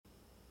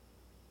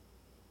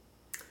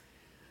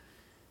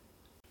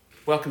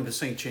Welcome to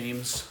St.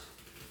 James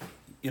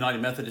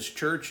United Methodist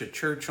Church, a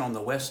church on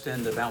the west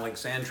end of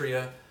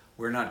Alexandria.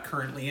 We're not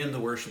currently in the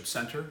worship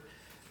center.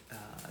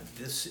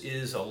 This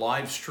is a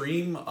live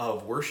stream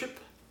of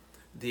worship,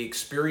 the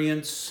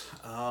experience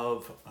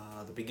of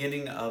the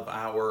beginning of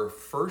our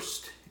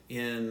first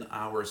in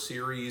our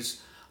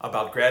series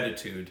about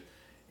gratitude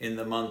in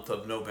the month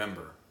of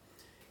November.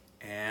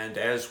 And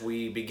as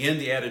we begin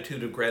the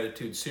Attitude of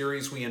Gratitude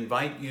series, we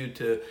invite you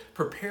to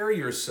prepare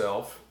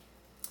yourself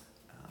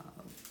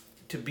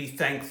to be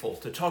thankful,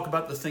 to talk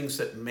about the things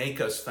that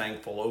make us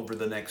thankful over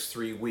the next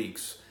 3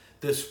 weeks.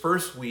 This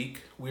first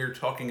week, we're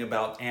talking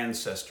about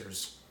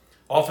ancestors.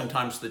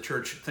 Oftentimes, the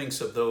church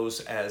thinks of those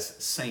as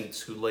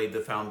saints who laid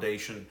the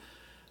foundation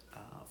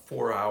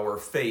for our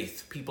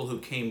faith, people who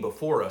came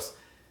before us.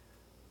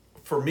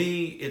 For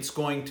me, it's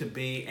going to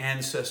be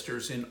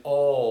ancestors in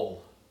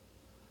all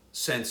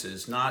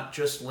senses, not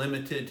just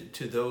limited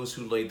to those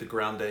who laid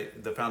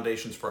the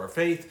foundations for our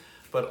faith,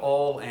 but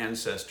all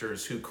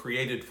ancestors who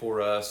created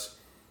for us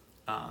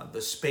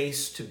the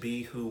space to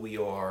be who we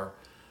are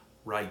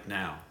right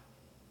now.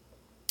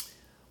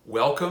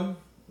 Welcome.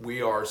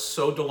 We are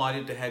so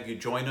delighted to have you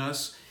join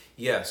us.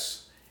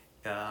 Yes,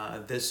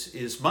 this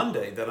is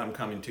Monday that I'm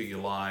coming to you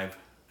live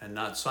and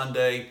not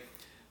Sunday.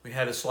 We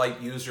had a slight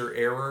user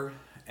error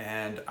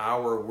and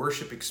our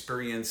worship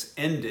experience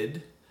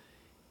ended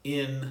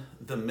in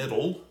the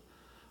middle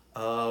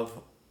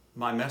of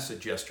my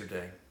message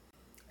yesterday.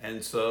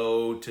 And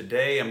so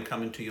today I'm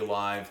coming to you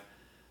live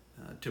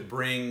to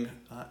bring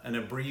an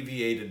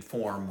abbreviated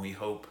form, we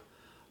hope,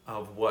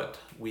 of what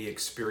we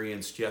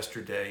experienced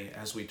yesterday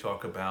as we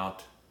talk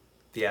about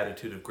the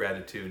attitude of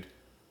gratitude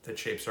that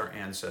shapes our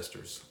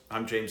ancestors.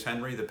 I'm James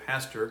Henry, the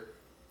pastor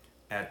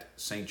at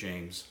St.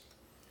 James,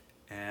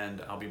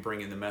 and I'll be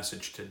bringing the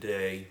message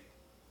today,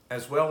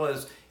 as well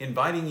as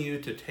inviting you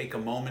to take a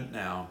moment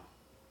now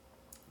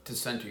to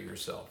center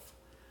yourself.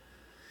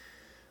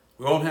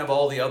 We won't have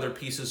all the other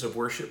pieces of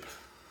worship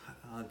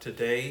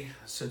today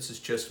since it's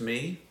just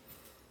me,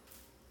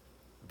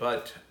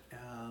 but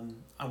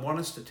I want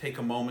us to take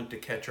a moment to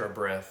catch our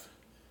breath,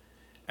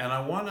 and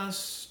I want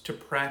us to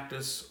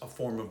practice a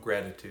form of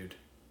gratitude.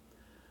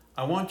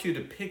 I want you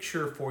to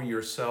picture for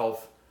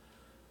yourself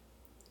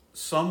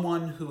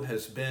someone who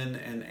has been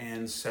an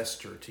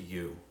ancestor to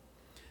you.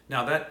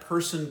 Now that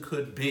person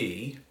could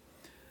be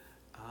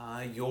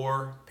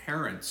your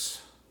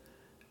parents,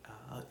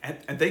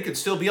 and they could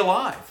still be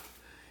alive.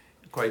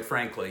 Quite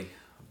frankly,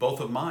 both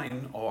of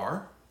mine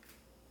are.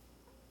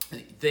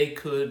 They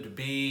could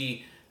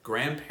be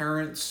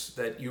grandparents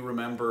that you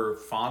remember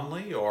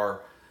fondly,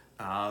 or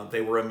they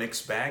were a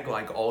mixed bag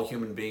like all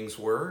human beings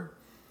were.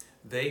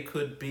 They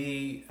could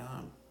be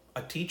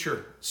a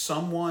teacher,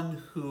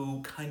 someone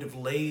who kind of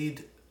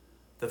laid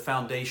the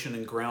foundation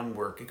and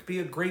groundwork. It could be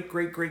a great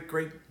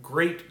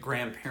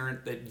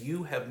grandparent that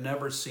you have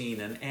never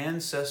seen, an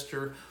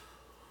ancestor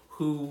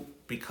who,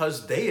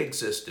 because they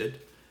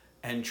existed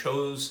and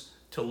chose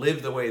to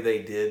live the way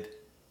they did,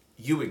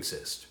 you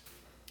exist.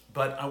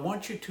 But I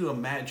want you to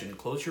imagine,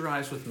 close your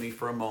eyes with me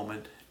for a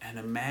moment, and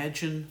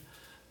imagine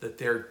that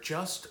they're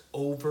just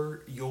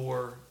over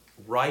your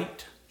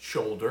right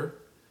shoulder.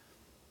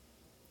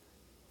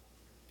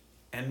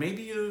 And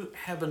maybe you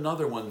have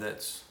another one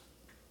that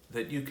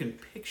you can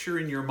picture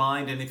in your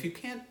mind. And if you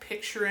can't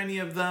picture any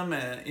of them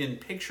in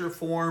picture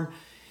form,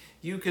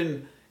 you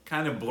can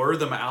kind of blur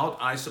them out,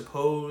 I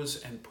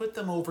suppose, and put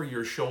them over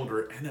your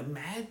shoulder and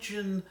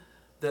imagine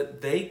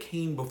that they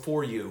came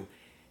before you,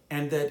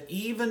 and that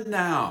even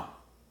now,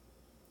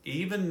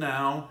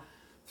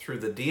 through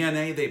the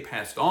DNA they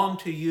passed on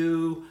to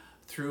you,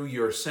 through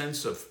your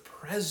sense of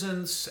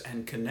presence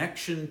and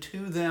connection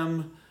to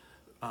them,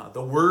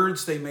 the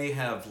words they may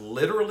have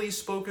literally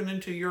spoken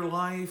into your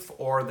life,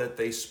 or that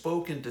they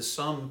spoke into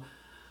some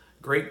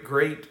great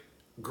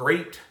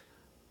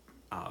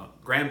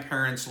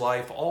grandparents'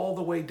 life, all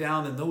the way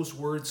down, and those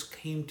words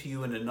came to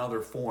you in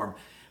another form.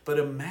 But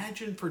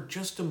imagine for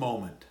just a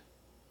moment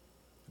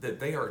that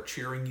they are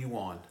cheering you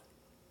on,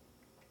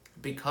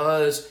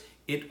 because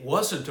it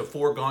wasn't a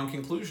foregone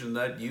conclusion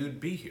that you'd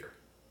be here.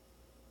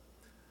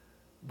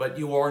 But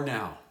you are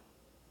now.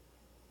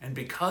 And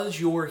because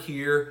you're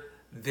here,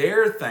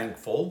 they're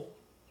thankful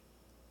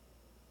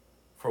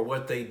for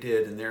what they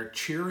did, and they're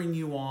cheering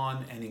you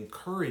on and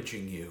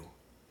encouraging you.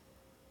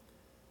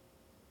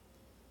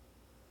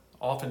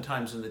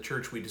 Oftentimes in the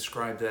church, we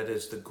describe that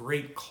as the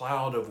great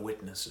cloud of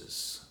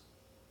witnesses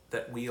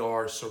that we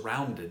are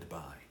surrounded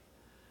by.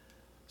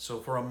 So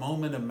for a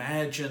moment,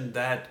 imagine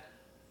that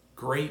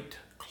great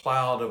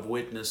cloud of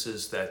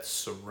witnesses that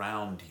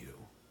surround you,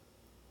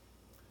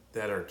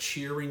 that are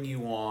cheering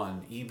you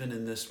on even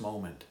in this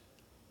moment.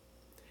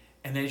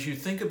 And as you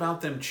think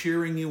about them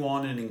cheering you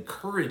on and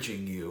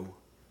encouraging you,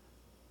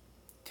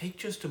 take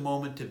just a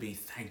moment to be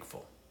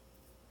thankful.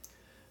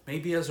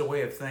 Maybe as a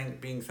way of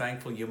being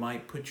thankful, you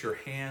might put your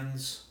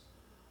hands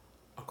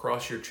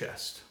across your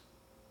chest.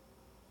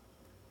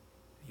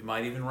 You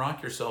might even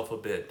rock yourself a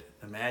bit,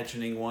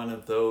 imagining one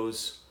of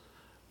those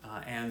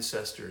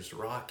ancestors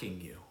rocking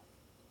you,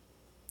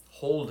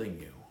 holding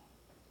you,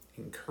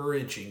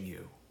 encouraging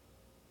you,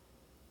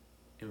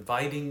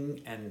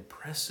 inviting and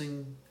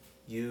pressing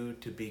you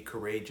to be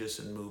courageous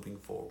and moving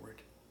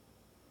forward.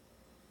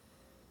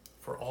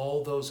 For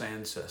all those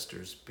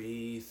ancestors,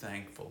 be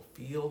thankful.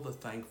 Feel the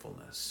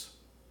thankfulness.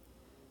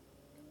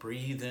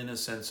 Breathe in a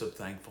sense of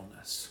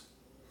thankfulness.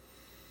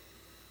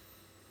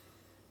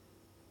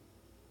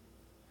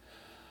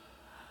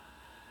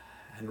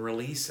 And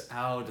release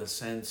out a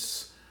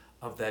sense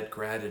of that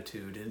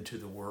gratitude into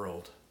the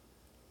world,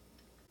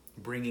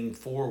 bringing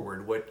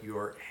forward what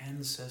your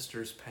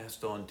ancestors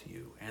passed on to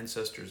you,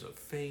 ancestors of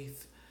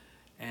faith,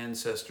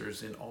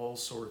 ancestors in all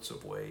sorts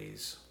of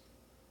ways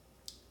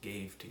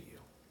gave to you.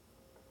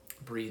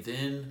 Breathe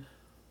in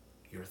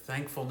your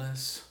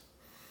thankfulness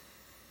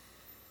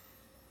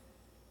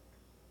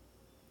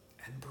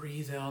and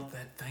breathe out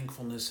that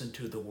thankfulness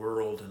into the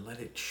world and let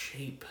it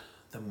shape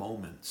the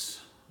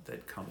moments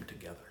that come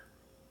together.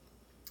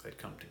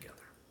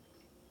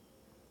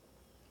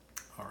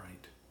 All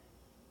right.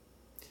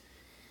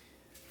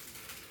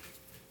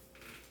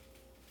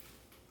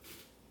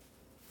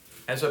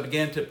 As I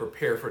began to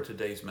prepare for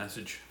today's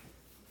message,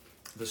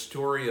 the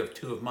story of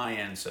two of my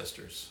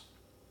ancestors,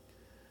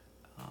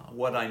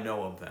 what I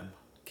know of them,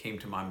 came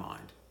to my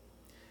mind.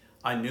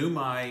 I knew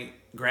my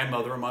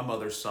grandmother on my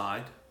mother's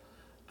side.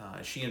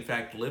 She, in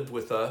fact, came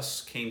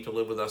to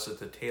live with us at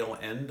the tail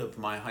end of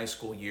my high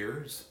school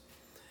years,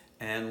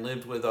 and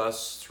lived with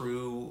us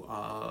through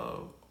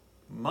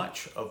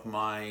much of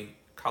my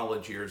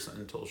college years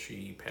until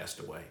she passed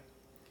away.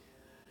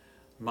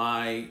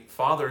 My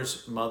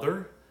father's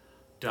mother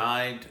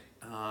died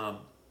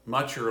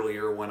much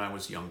earlier when I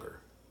was younger.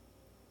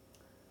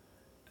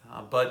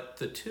 But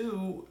the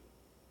two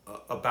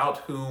about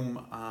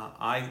whom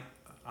I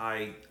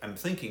am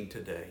thinking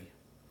today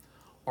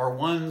are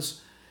one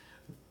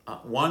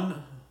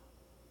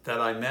that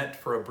I met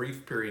for a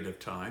brief period of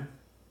time,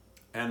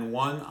 and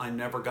one I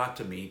never got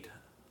to meet.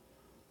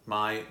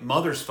 My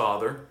mother's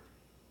father,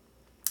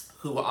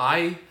 who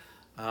I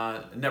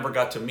never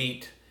got to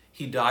meet,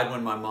 he died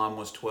when my mom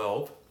was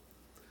 12.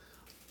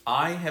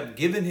 I have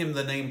given him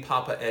the name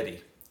Papa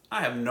Eddie.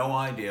 I have no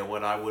idea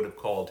what I would have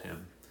called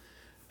him.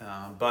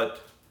 But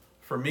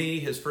for me,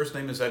 his first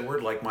name is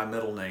Edward, like my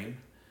middle name.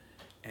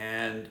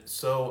 And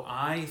so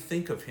I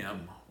think of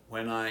him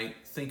when I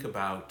think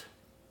about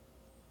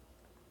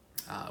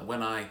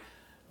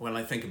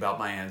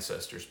my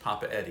ancestors,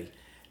 Papa Eddie.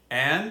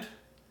 And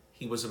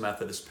he was a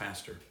Methodist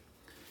pastor.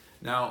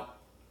 Now,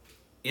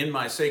 in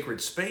my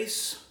sacred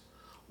space,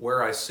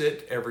 where I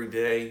sit every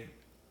day,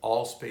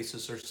 all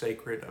spaces are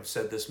sacred. I've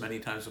said this many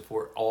times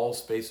before, all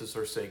spaces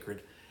are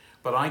sacred.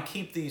 But I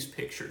keep these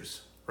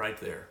pictures right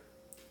there.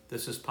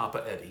 This is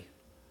Papa Eddie.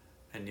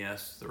 And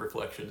yes, the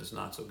reflection is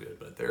not so good,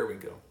 but there we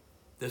go.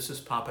 This is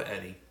Papa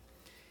Eddie.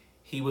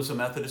 He was a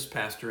Methodist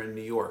pastor in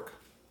New York,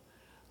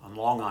 on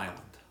Long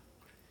Island.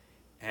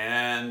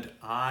 And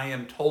I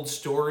am told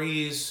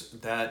stories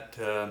that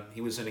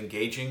he was an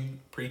engaging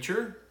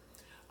preacher.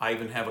 I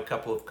even have a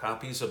couple of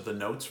copies of the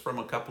notes from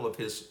a couple of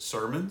his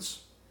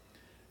sermons.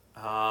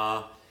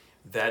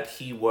 That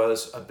he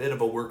was a bit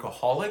of a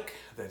workaholic,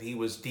 that he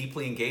was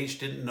deeply engaged,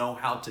 didn't know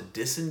how to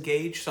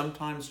disengage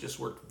sometimes, just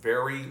worked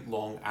very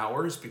long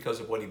hours because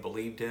of what he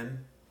believed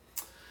in.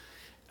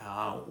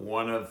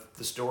 One of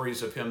the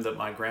stories of him that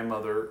my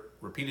grandmother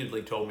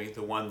repeatedly told me,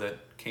 the one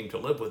that came to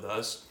live with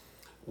us,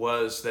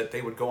 was that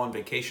they would go on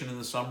vacation in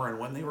the summer, and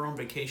when they were on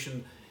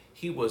vacation,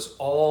 he was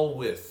all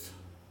with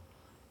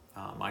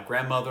my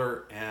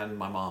grandmother and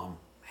my mom,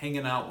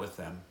 hanging out with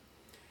them.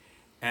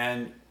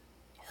 And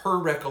her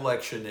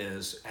recollection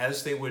is,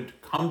 as they would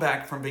come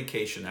back from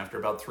vacation after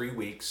about 3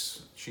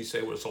 weeks, she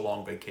said it was a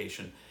long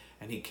vacation,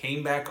 and he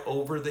came back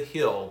over the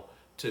hill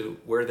to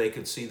where they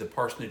could see the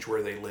parsonage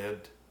where they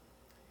lived,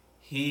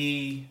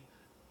 she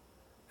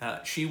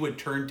would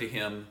turn to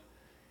him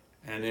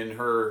and in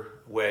her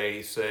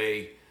way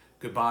say,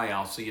 "Goodbye,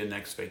 I'll see you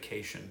next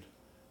vacation,"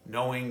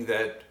 knowing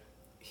that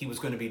he was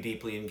going to be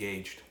deeply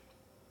engaged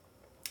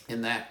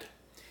in that.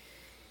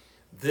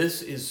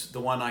 This is the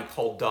one I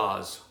call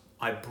Dawes.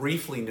 I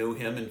briefly knew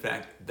him. In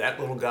fact, that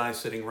little guy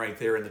sitting right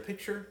there in the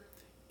picture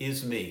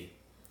is me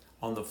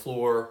on the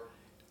floor.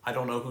 I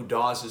don't know who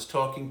Dawes is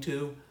talking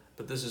to,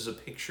 but this is a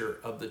picture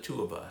of the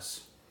two of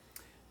us.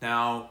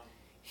 Now,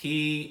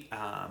 he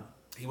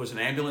was an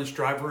ambulance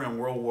driver in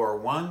World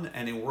War I,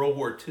 and in World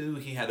War II,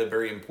 he had a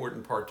very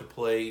important part to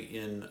play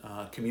in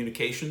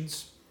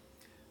communications,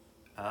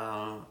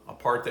 a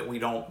part that we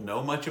don't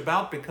know much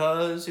about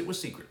because it was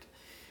secret.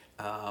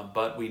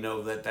 But we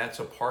know that that's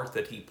a part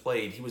that he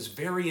played. He was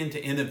very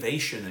into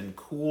innovation and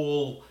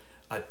cool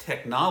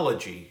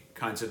technology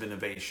kinds of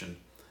innovation.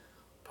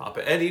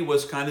 Papa Eddie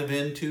was kind of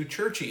into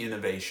churchy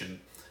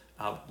innovation.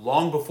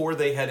 Long before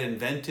they had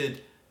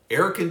invented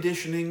air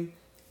conditioning,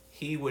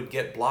 he would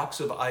get blocks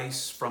of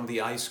ice from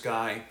the ice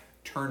guy,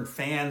 turn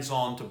fans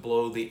on to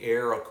blow the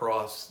air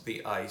across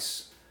the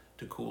ice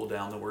to cool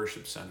down the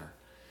worship center.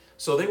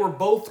 So they were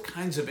both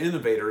kinds of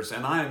innovators,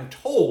 and I am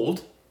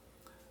told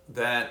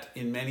that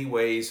in many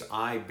ways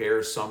I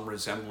bear some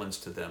resemblance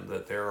to them,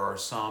 that there are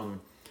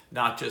some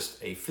not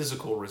just a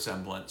physical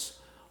resemblance,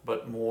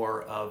 but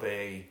more of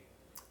a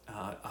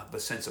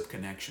sense of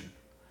connection.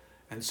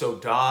 And so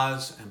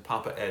Daz and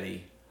Papa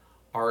Eddie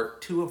are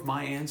two of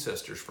my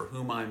ancestors for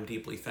whom I'm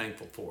deeply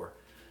thankful for.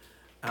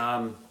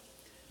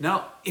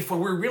 Now, if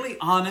we're really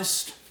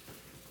honest,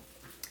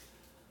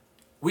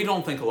 we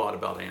don't think a lot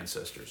about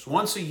ancestors.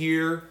 Once a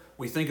year,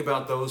 we think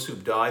about those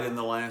who've died in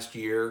the last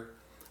year.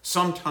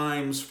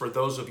 Sometimes, for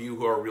those of you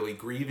who are really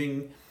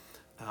grieving,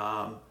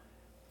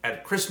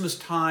 at Christmas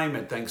time,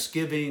 at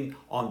Thanksgiving,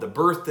 on the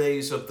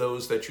birthdays of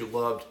those that you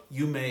loved,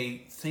 you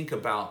may think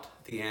about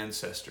the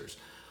ancestors.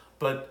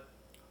 But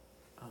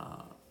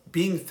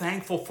being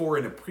thankful for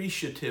and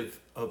appreciative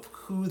of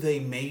who they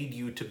made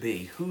you to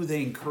be, who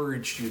they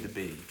encouraged you to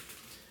be,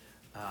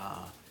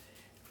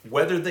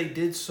 whether they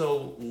did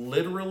so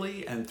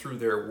literally and through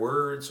their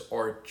words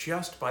or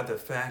just by the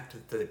fact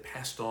that they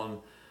passed on,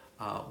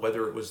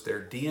 whether it was their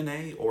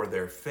DNA or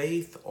their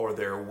faith or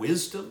their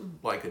wisdom,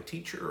 like a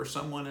teacher or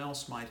someone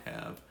else might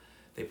have,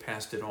 they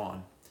passed it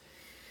on.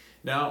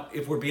 Now,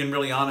 if we're being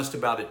really honest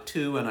about it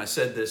too, and I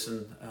said this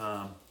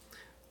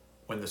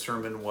when the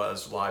sermon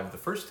was live the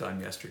first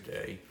time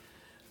yesterday,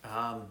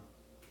 a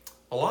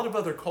lot of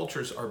other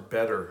cultures are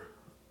better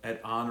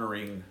at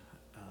honoring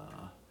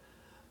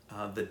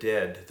the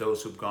dead,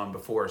 those who've gone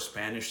before.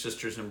 Spanish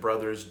sisters and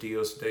brothers,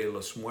 Dios de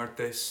los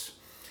Muertes.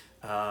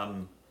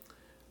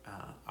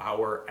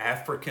 Our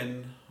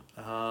African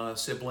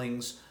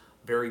siblings,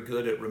 very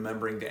good at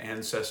remembering the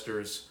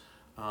ancestors,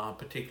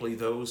 particularly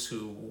those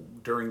who,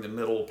 during the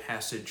Middle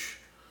Passage,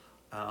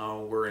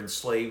 were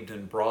enslaved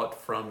and brought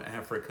from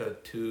Africa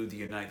to the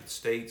United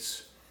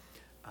States.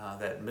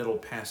 That Middle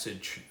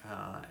Passage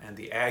and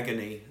the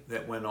agony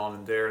that went on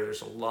in there,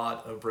 there's a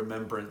lot of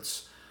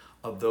remembrance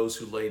of those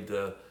who laid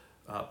the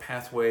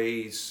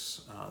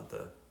pathways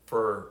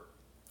for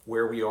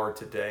where we are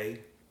today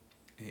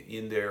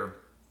in their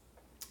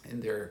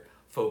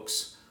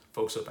folks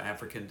of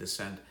African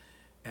descent,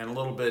 and a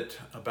little bit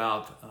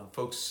about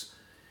folks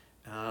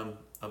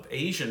of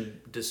Asian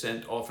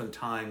descent.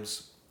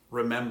 Oftentimes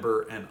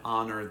remember and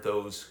honor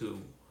those who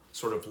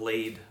sort of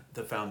laid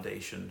the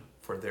foundation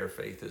for their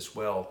faith as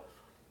well,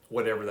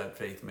 whatever that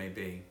faith may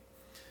be.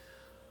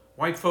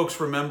 White folks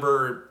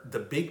remember the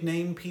big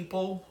name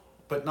people,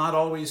 but not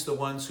always the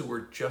ones who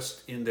were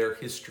just in their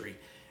history.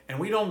 And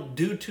we don't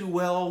do too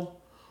well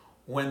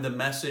when the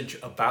message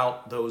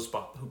about those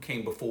who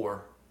came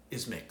before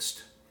is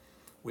mixed.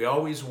 We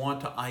always want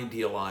to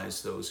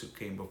idealize those who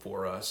came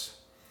before us,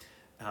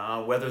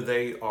 whether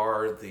they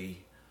are the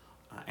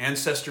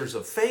ancestors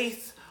of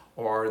faith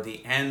or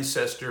the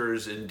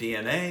ancestors in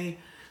DNA.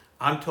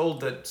 I'm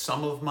told that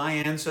some of my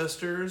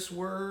ancestors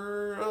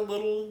were a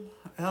little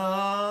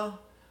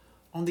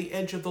on the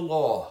edge of the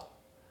law.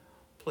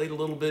 Played a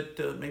little bit,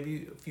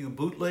 maybe a few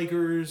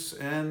bootleggers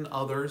and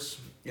others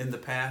in the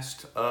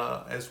past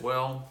as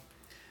well.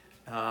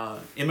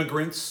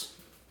 Immigrants,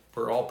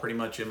 we're all pretty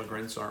much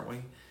immigrants, aren't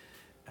we?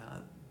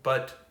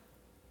 But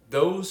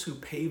those who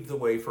paved the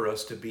way for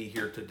us to be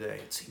here today,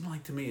 it seemed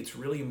like to me it's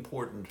really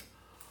important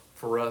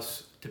for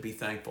us to be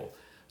thankful.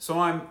 So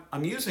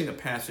I'm using a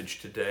passage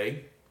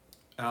today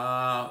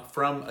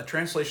from a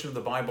translation of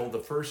the Bible, the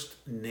First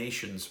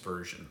Nations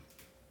Version.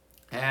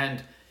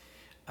 And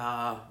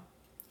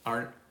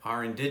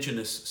our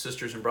indigenous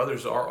sisters and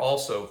brothers are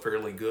also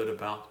fairly good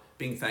about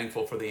being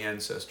thankful for the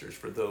ancestors,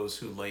 for those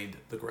who laid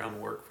the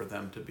groundwork for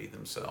them to be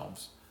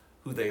themselves,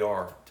 who they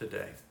are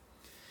today.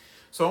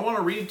 So I want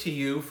to read to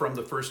you from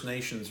the First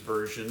Nations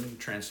Version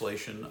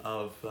translation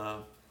of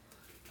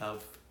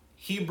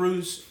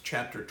Hebrews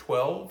chapter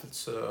 12.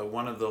 It's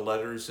one of the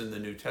letters in the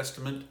New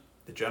Testament,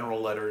 the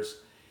general letters,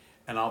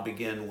 and I'll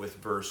begin with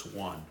verse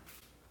 1.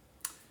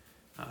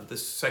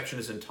 This section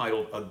is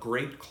entitled, A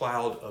Great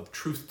Cloud of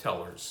Truth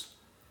Tellers.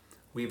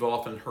 We've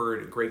often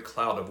heard a great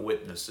cloud of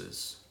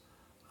witnesses.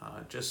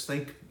 Just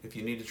think, if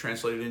you need to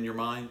translate it in your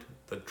mind,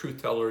 the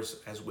truth tellers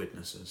as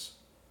witnesses.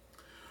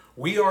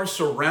 We are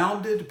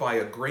surrounded by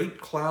a great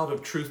cloud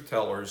of truth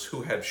tellers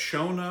who have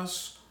shown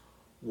us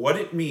what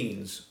it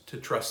means to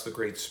trust the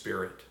Great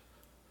Spirit.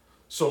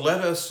 So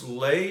let us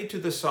lay to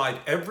the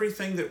side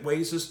everything that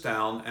weighs us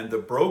down and the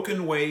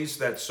broken ways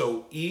that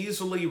so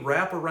easily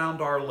wrap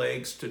around our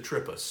legs to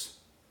trip us.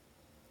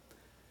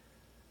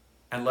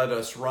 And let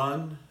us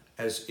run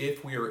as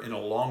if we are in a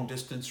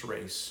long-distance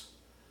race,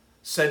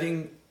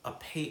 setting a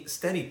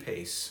steady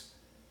pace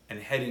and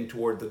heading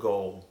toward the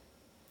goal.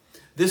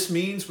 This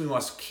means we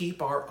must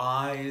keep our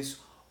eyes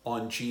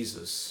on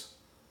Jesus,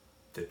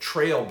 the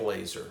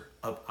trailblazer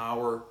of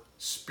our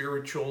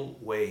spiritual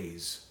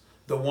ways,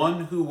 the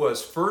one who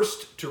was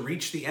first to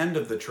reach the end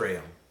of the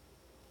trail.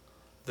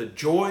 The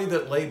joy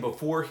that lay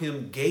before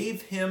him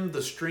gave him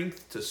the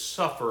strength to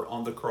suffer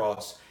on the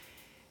cross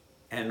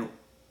and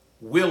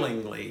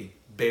willingly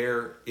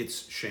bear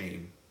its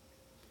shame.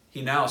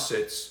 He now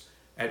sits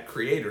at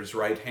Creator's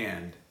right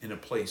hand in a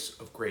place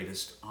of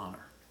greatest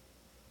honor.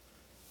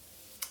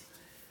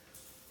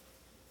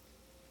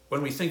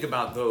 When we think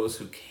about those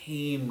who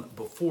came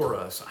before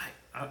us,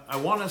 I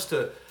want us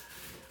to,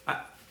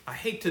 I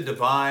hate to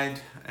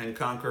divide and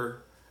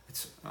conquer.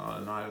 It's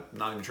not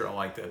even sure I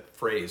like that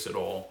phrase at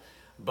all.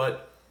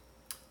 But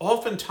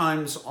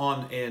oftentimes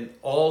on an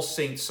All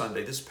Saints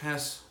Sunday, this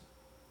past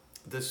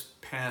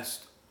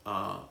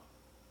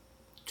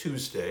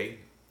Tuesday,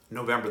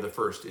 November the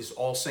 1st, is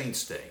All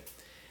Saints Day.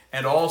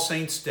 And All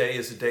Saints Day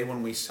is a day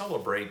when we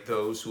celebrate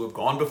those who have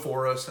gone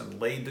before us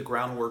and laid the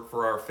groundwork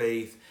for our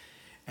faith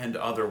and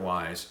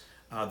otherwise.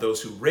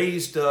 Those who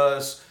raised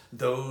us,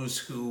 those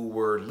who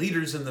were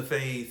leaders in the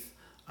faith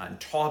and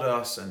taught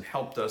us and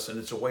helped us. And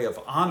it's a way of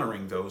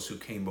honoring those who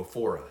came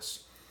before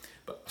us.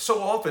 But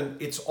so often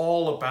it's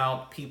all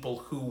about people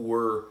who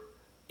were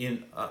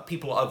in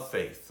people of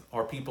faith,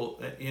 or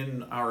people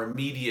in our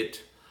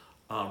immediate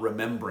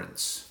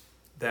remembrance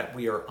that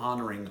we are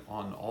honoring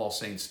on All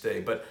Saints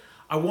Day. But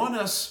I want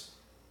us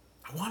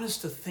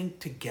to think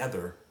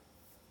together,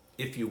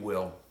 if you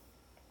will,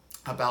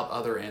 about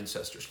other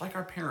ancestors, like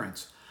our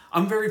parents.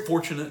 I'm very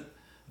fortunate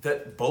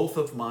that both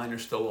of mine are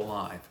still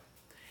alive,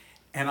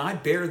 and I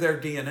bear their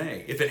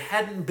DNA. If it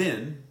hadn't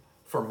been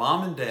for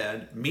mom and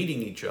dad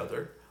meeting each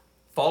other,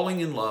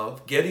 falling in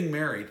love, getting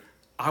married,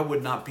 I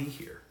would not be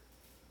here.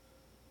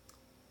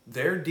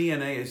 Their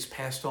DNA is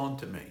passed on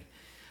to me.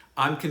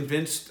 I'm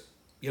convinced,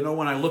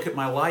 when I look at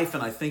my life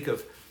and I think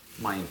of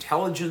my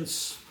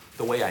intelligence,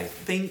 the way I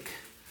think,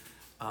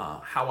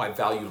 how I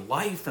value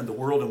life and the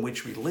world in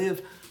which we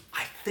live,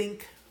 I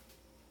think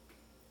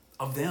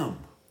of them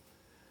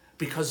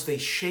because they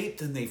shaped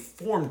and they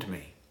formed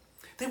me.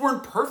 They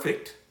weren't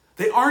perfect.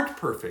 They aren't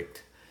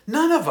perfect.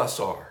 None of us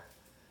are.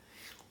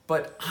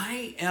 But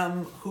I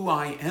am who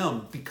I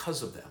am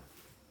because of them.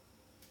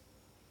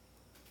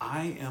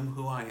 I am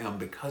who I am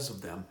because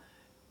of them,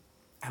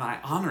 and I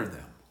honor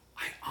them.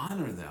 I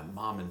honor them,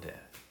 mom and dad.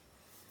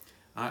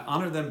 I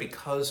honor them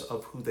because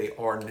of who they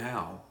are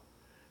now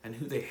and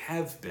who they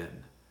have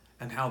been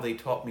and how they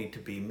taught me to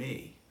be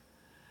me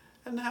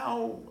and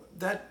how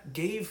that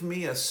gave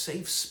me a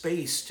safe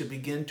space to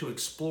begin to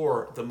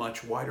explore the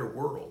much wider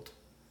world.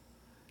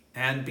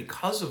 And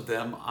because of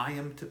them,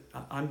 I'm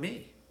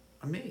me.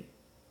 I'm me.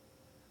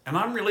 And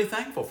I'm really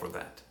thankful for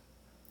that.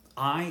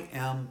 I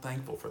am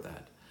thankful for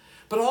that.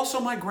 But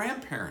also my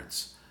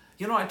grandparents.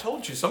 I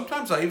told you,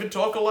 sometimes I even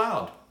talk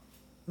aloud.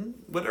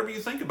 Whatever you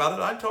think about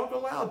it, I talk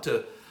aloud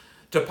to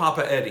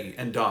Papa Eddie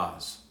and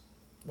Daz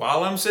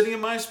while I'm sitting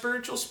in my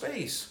spiritual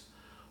space.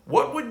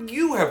 What would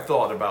you have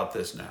thought about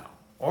this now?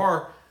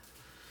 Or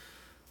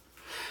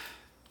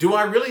do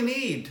I really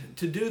need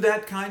to do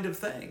that kind of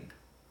thing?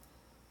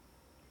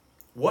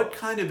 What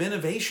kind of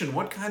innovation,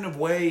 what kind of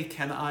way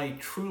can I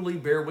truly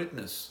bear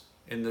witness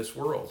in this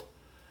world?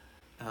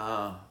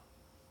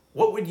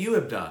 What would you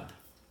have done?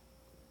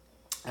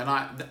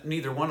 And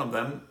neither one of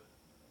them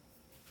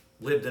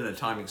lived in a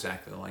time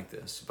exactly like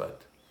this,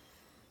 but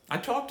I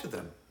talked to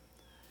them,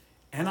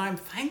 and I'm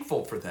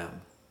thankful for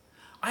them.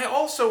 I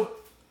also,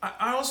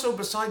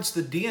 besides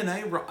the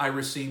DNA I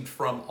received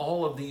from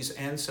all of these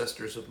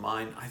ancestors of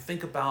mine, I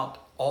think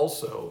about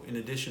also, in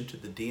addition to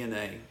the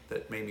DNA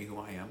that made me who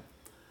I am,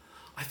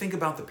 I think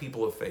about the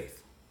people of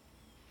faith.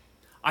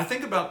 I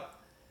think about,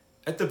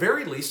 at the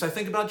very least, I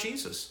think about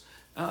Jesus.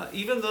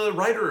 Even the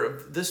writer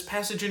of this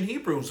passage in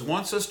Hebrews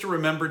wants us to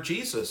remember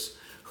Jesus,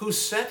 who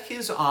set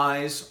his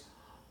eyes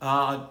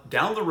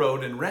down the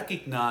road and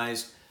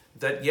recognized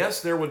that,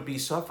 yes, there would be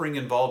suffering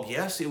involved.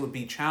 Yes, it would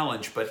be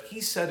challenged, but he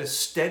set a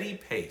steady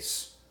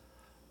pace,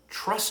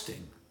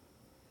 trusting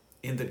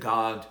in the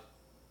God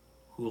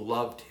who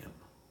loved him,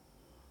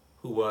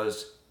 who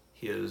was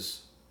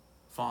his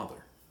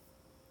Father.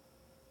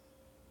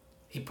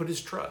 He put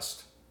his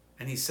trust,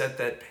 and he set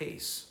that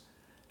pace.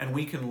 And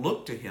we can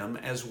look to him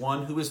as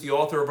one who is the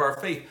author of our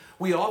faith.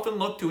 We often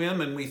look to him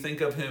and we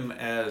think of him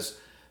as,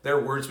 there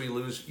are words we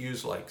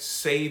use like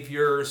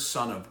Savior,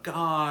 Son of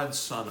God,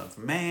 Son of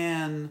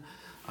Man,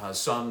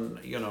 Son,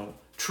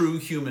 true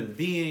human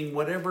being,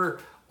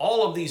 whatever.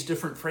 All of these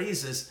different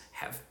phrases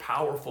have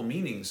powerful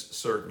meanings,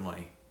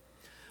 certainly.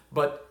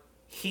 But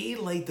he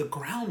laid the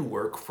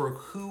groundwork for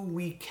who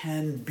we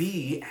can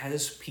be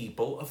as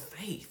people of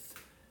faith.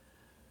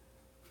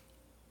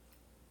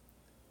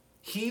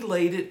 He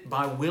laid it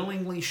by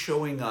willingly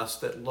showing us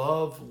that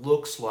love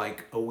looks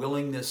like a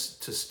willingness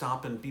to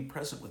stop and be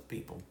present with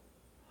people.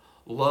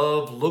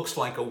 Love looks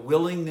like a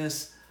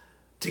willingness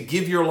to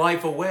give your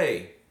life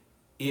away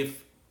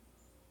if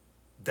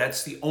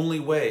that's the only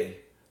way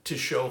to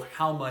show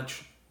how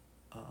much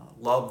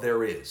love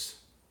there is,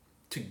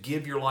 to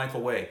give your life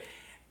away.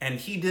 And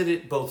he did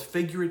it both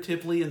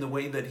figuratively in the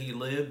way that he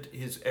lived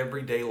his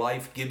everyday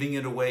life, giving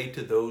it away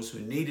to those who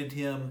needed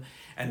him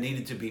and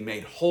needed to be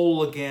made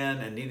whole again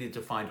and needed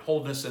to find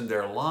wholeness in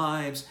their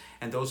lives,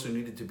 and those who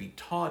needed to be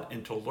taught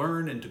and to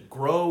learn and to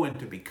grow and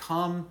to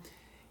become.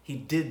 He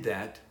did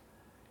that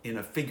in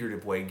a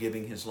figurative way,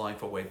 giving his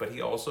life away, but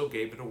he also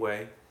gave it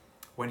away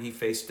when he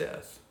faced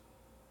death.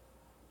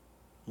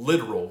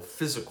 Literal,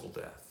 physical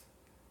death.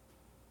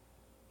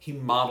 He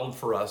modeled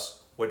for us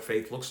what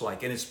faith looks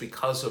like, and it's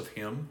because of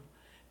him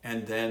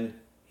and then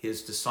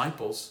his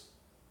disciples,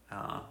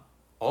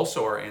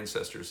 also our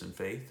ancestors in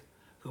faith,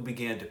 who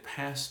began to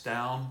pass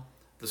down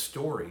the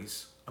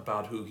stories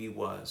about who he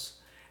was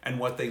and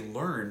what they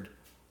learned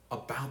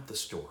about the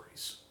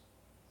stories.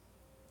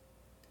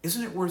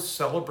 Isn't it worth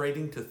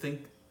celebrating to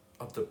think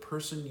of the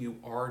person you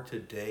are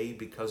today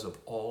because of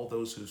all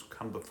those who's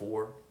come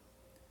before?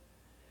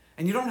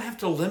 And you don't have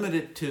to limit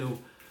it to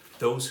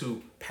those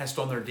who passed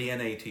on their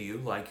DNA to you,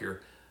 like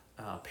your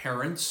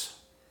parents,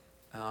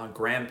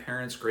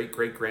 grandparents,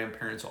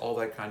 great-great-grandparents, all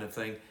that kind of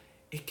thing.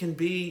 It can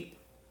be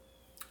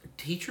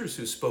teachers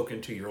who spoke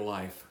into your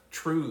life,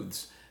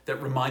 truths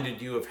that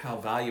reminded you of how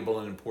valuable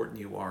and important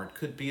you are. It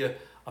could be a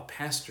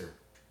pastor.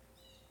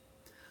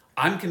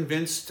 I'm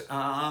convinced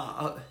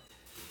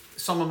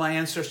some of my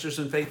ancestors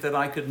in faith that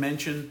I could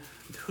mention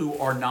who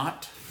are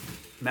not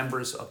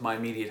members of my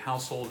immediate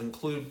household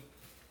include,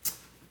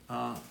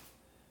 I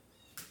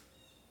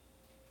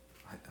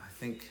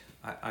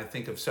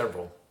think of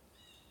several,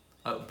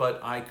 but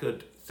I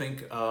could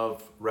think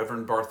of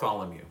Reverend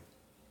Bartholomew.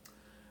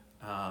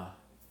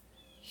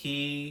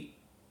 He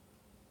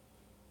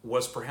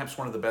was perhaps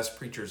one of the best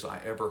preachers I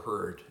ever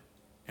heard.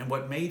 And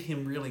what made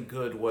him really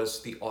good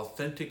was the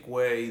authentic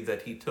way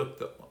that he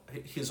took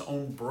his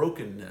own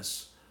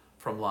brokenness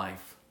from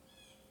life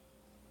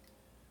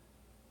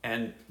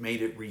and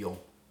made it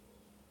real.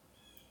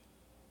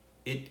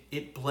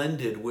 It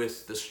blended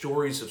with the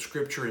stories of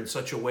Scripture in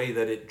such a way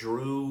that it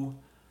drew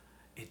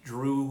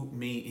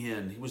me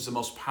in. He was the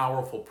most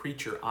powerful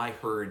preacher I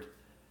heard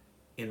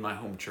in my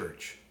home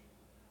church.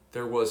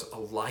 There was a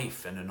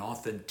life and an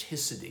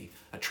authenticity,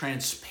 a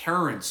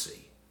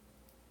transparency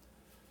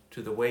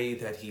to the way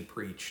that he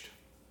preached.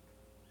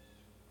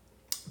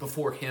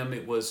 Before him,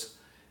 it was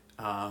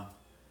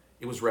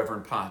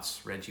Reverend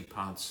Potts, Reggie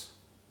Potts.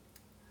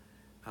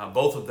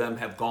 Both of them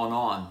have gone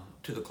on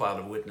to the cloud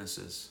of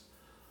witnesses.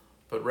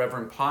 But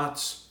Reverend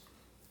Potts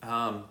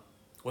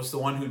was the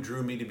one who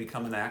drew me to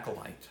become an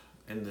acolyte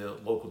in the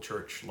local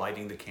church,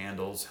 lighting the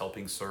candles,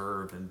 helping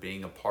serve, and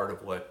being a part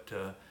of what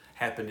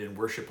happened in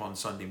worship on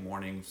Sunday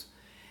mornings.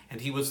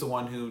 And he was the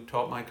one who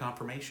taught my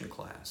confirmation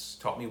class,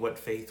 taught me what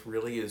faith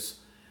really is,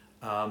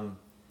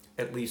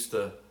 at least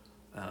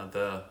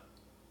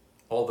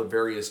all the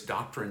various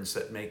doctrines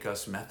that make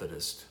us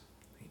Methodist.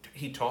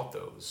 He taught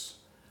those.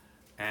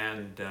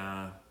 And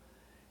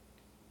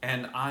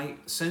I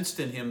sensed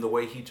in him the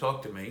way he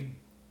talked to me.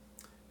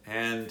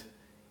 And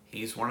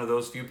he's one of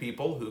those few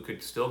people who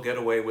could still get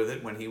away with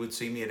it when he would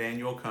see me at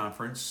annual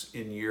conference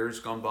in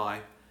years gone by.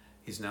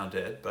 He's now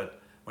dead,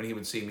 but when he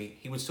would see me,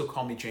 he would still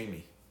call me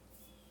Jamie.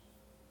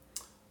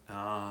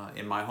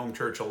 In my home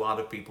church, a lot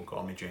of people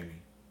call me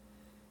Jamie.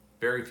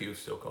 Very few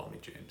still call me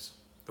James.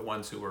 The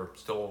ones who are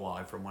still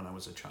alive from when I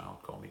was a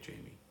child call me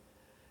Jamie.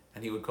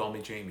 And he would call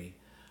me Jamie.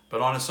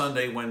 But on a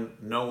Sunday when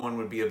no one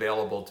would be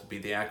available to be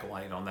the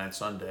acolyte on that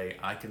Sunday,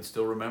 I can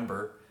still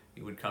remember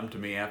he would come to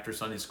me after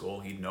Sunday school.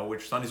 He'd know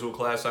which Sunday school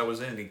class I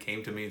was in. He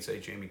came to me and say,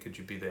 Jamie, could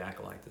you be the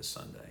acolyte this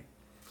Sunday?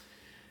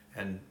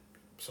 And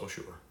so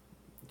sure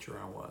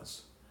I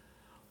was.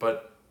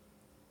 But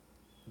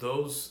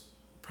those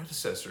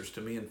predecessors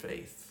to me in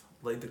faith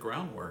laid the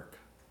groundwork.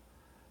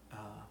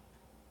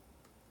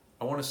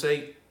 I want to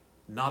say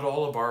not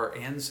all of our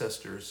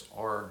ancestors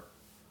are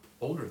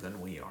older than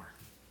we are.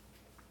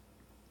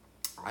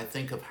 I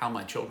think of how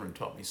my children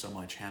taught me so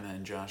much, Hannah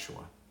and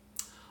Joshua.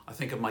 I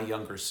think of my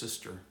younger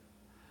sister.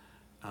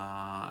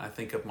 I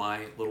think of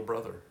my little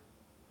brother.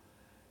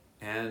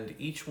 And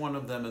each one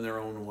of them in their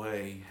own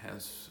way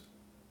has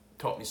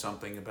taught me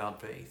something about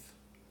faith.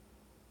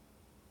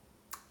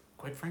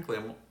 Quite frankly,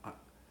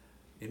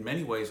 in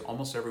many ways,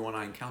 almost everyone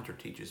I encounter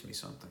teaches me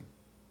something.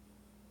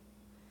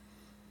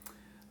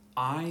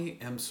 I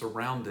am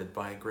surrounded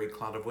by a great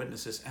cloud of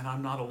witnesses, and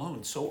I'm not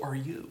alone. So are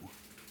you.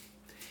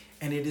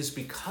 And it is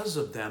because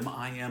of them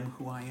I am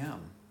who I am.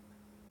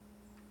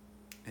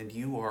 And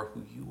you are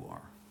who you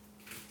are.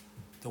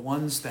 The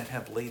ones that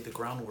have laid the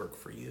groundwork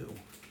for you.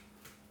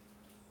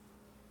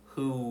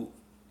 Who,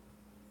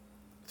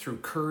 through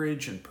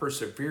courage and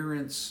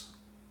perseverance,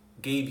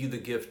 gave you the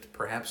gift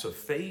perhaps of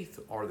faith,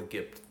 or the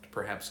gift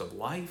perhaps of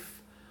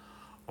life,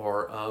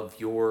 or of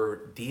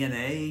your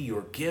DNA,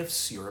 your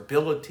gifts, your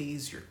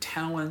abilities, your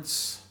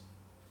talents,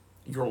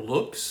 your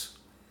looks.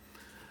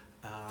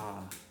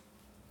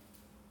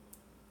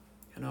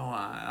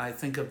 I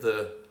think of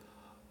the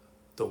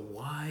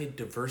wide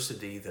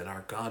diversity that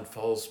our God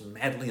falls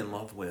madly in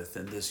love with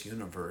in this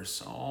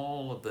universe.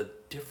 All of the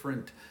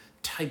different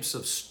types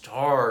of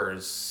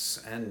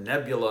stars and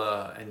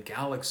nebula and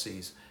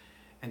galaxies.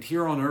 And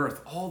here on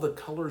Earth, all the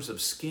colors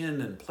of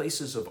skin and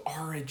places of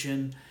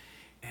origin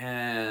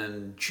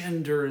and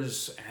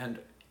genders and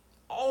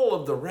all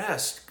of the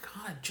rest.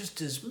 God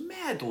just is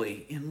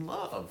madly in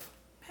love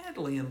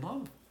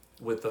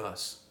with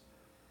us.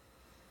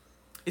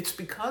 It's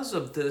because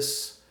of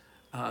this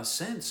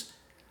sense,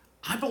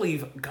 I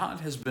believe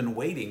God has been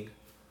waiting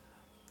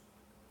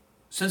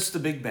since the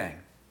Big Bang.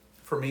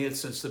 For me, it's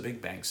since the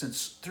Big Bang,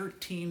 since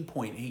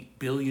 13.8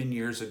 billion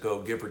years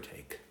ago, give or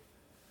take,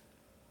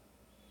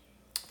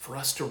 for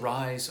us to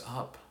rise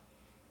up.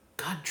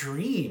 God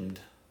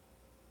dreamed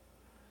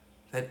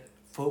that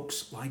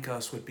folks like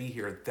us would be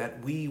here,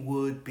 that we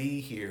would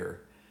be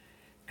here,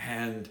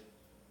 and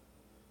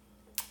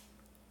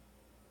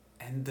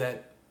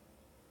that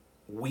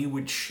we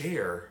would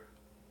share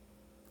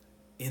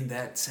in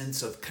that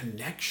sense of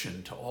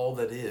connection to all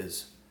that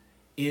is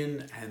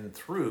in and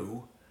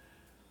through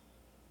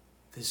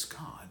this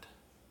God.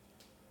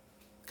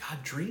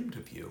 God dreamed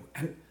of you,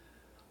 and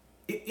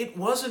it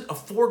wasn't a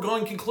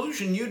foregone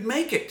conclusion you'd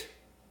make it,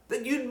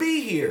 that you'd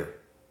be here.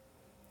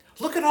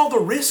 Look at all the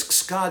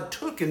risks God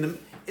took in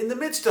the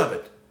midst of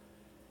it.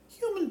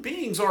 Human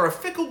beings are a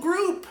fickle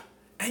group,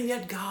 and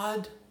yet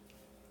God,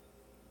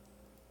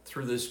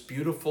 through this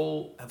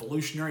beautiful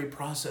evolutionary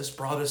process,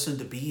 brought us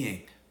into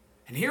being.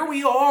 And here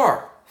we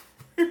are.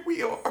 Here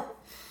we are.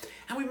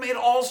 And we made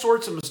all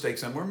sorts of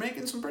mistakes, and we're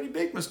making some pretty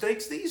big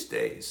mistakes these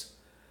days.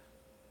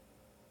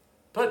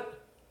 But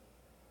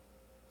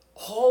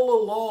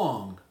all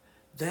along,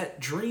 that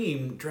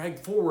dream dragged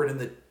forward, and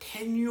the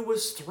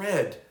tenuous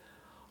thread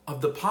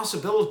of the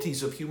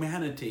possibilities of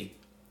humanity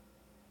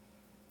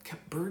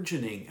kept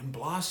burgeoning and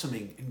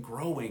blossoming and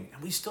growing.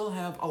 And we still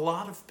have a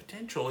lot of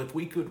potential if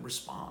we could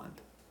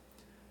respond.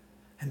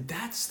 And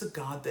that's the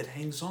God that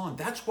hangs on.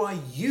 That's why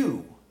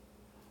you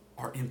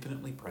are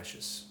infinitely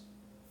precious.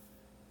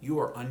 You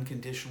are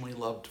unconditionally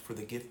loved for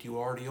the gift you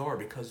already are,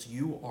 because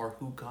you are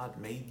who God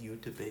made you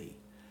to be.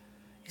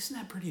 Isn't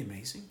that pretty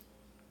amazing?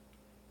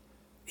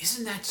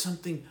 Isn't that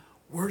something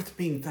worth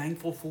being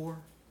thankful for?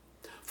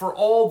 For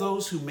all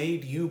those who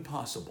made you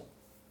possible.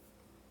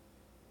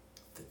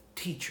 The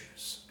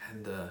teachers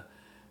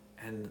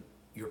and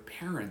your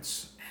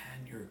parents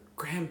and your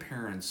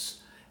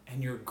grandparents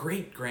and your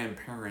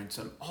great-grandparents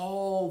and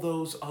all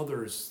those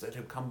others that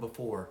have come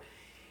before.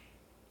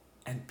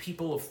 And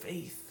people of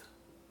faith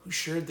who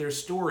shared their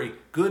story,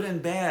 good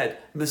and bad,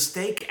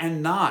 mistake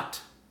and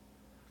not.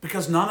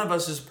 Because none of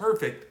us is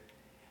perfect.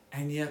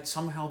 And yet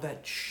somehow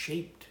that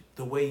shaped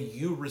the way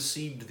you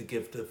received the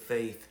gift of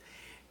faith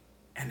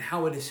and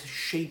how it has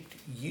shaped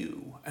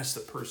you as the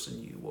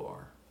person you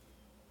are.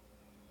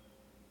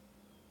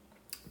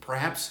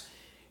 Perhaps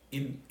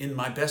in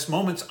my best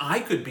moments, I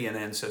could be an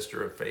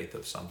ancestor of faith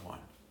of someone,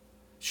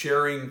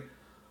 sharing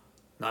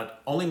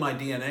not only my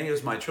DNA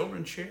as my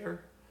children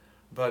share,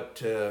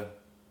 but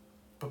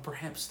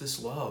perhaps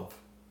this love,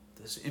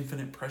 this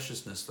infinite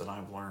preciousness that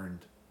I've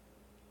learned.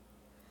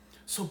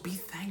 So be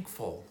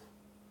thankful.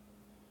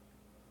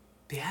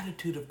 The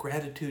attitude of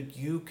gratitude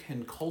you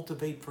can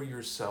cultivate for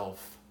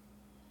yourself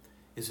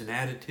is an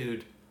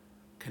attitude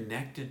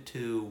connected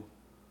to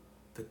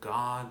the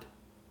God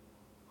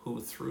who,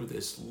 through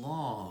this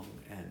long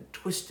and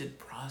twisted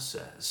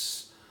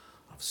process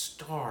of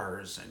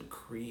stars and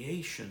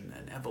creation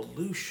and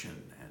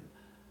evolution and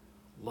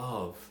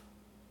love,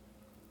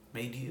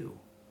 made you.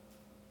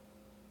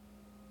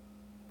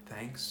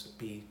 Thanks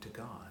be to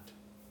God.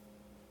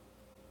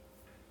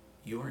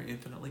 You are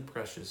infinitely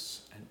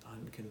precious and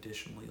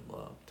unconditionally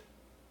loved.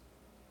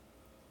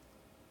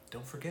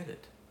 Don't forget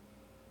it.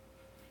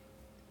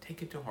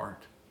 Take it to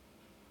heart.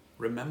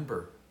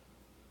 Remember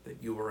that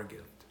you are a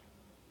gift.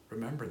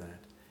 Remember that.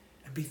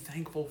 And be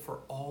thankful for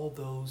all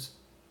those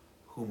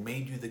who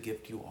made you the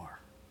gift you are.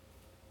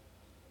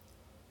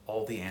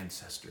 All the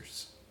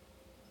ancestors,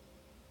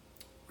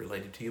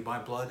 related to you by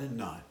blood and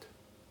not.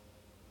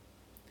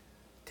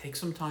 Take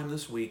some time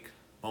this week,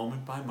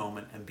 moment by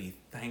moment, and be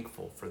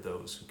thankful for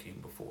those who came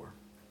before.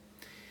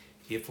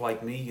 If,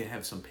 like me, you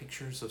have some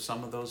pictures of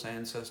some of those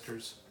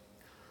ancestors,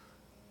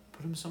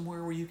 put them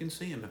somewhere where you can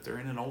see them. If they're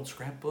in an old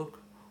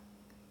scrapbook,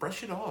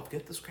 brush it off.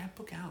 Get the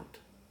scrapbook out.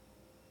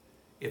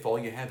 If all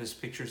you have is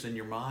pictures in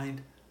your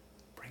mind,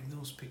 bring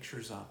those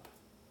pictures up.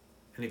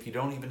 And if you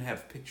don't even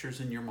have pictures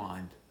in your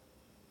mind,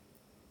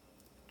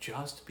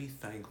 just be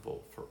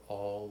thankful for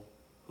all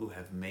who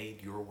have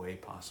made your way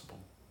possible.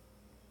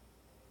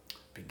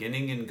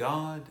 Beginning in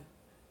God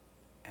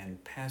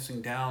and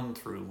passing down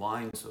through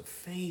lines of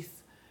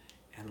faith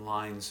and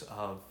lines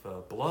of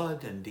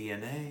blood and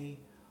DNA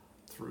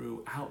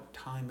throughout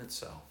time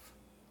itself.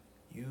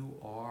 You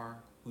are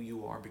who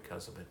you are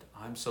because of it.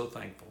 I'm so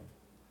thankful.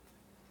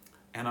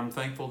 And I'm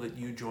thankful that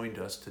you joined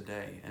us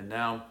today. And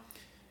now,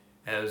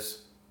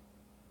 as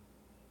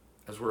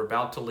we're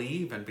about to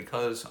leave, and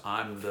because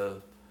I'm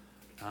the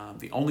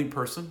only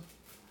person,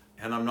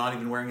 and I'm not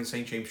even wearing a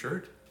St. James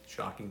shirt,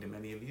 shocking to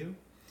many of you,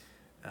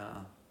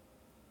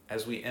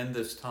 as we end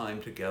this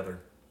time together,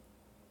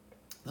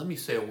 let me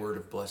say a word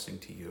of blessing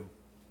to you.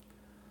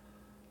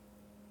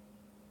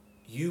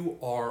 You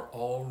are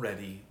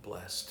already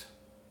blessed.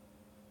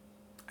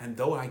 And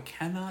though I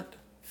cannot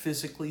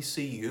physically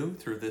see you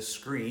through this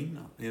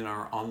screen in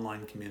our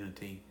online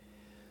community,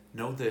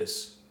 know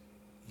this: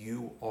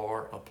 you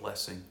are a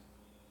blessing.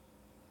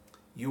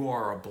 You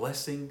are a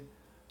blessing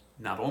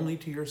not only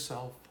to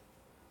yourself,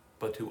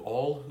 but to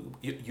all who,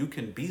 you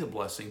can be a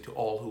blessing to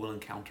all who will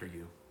encounter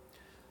you.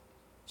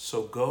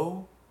 So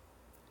go,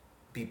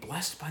 be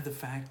blessed by the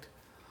fact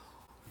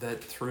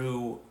that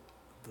through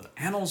the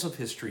annals of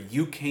history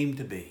you came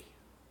to be,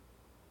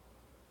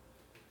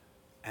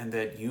 and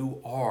that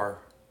you are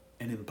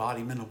an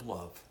embodiment of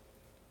love.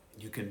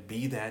 You can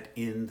be that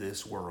in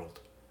this world.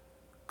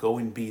 Go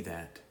and be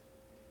that.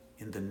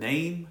 In the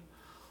name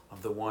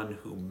of the one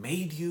who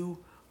made you,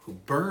 who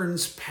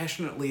burns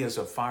passionately as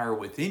a fire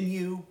within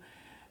you,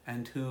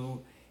 and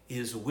who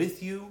is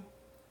with you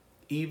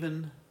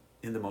even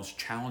in the most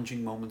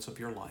challenging moments of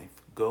your life.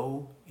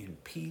 Go in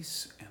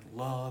peace and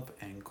love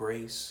and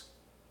grace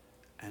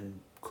and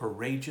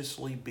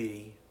courageously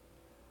be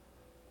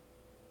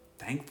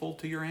thankful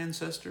to your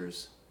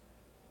ancestors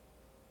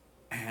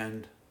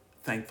and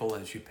thankful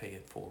as you pay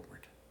it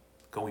forward.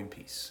 Go in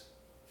peace.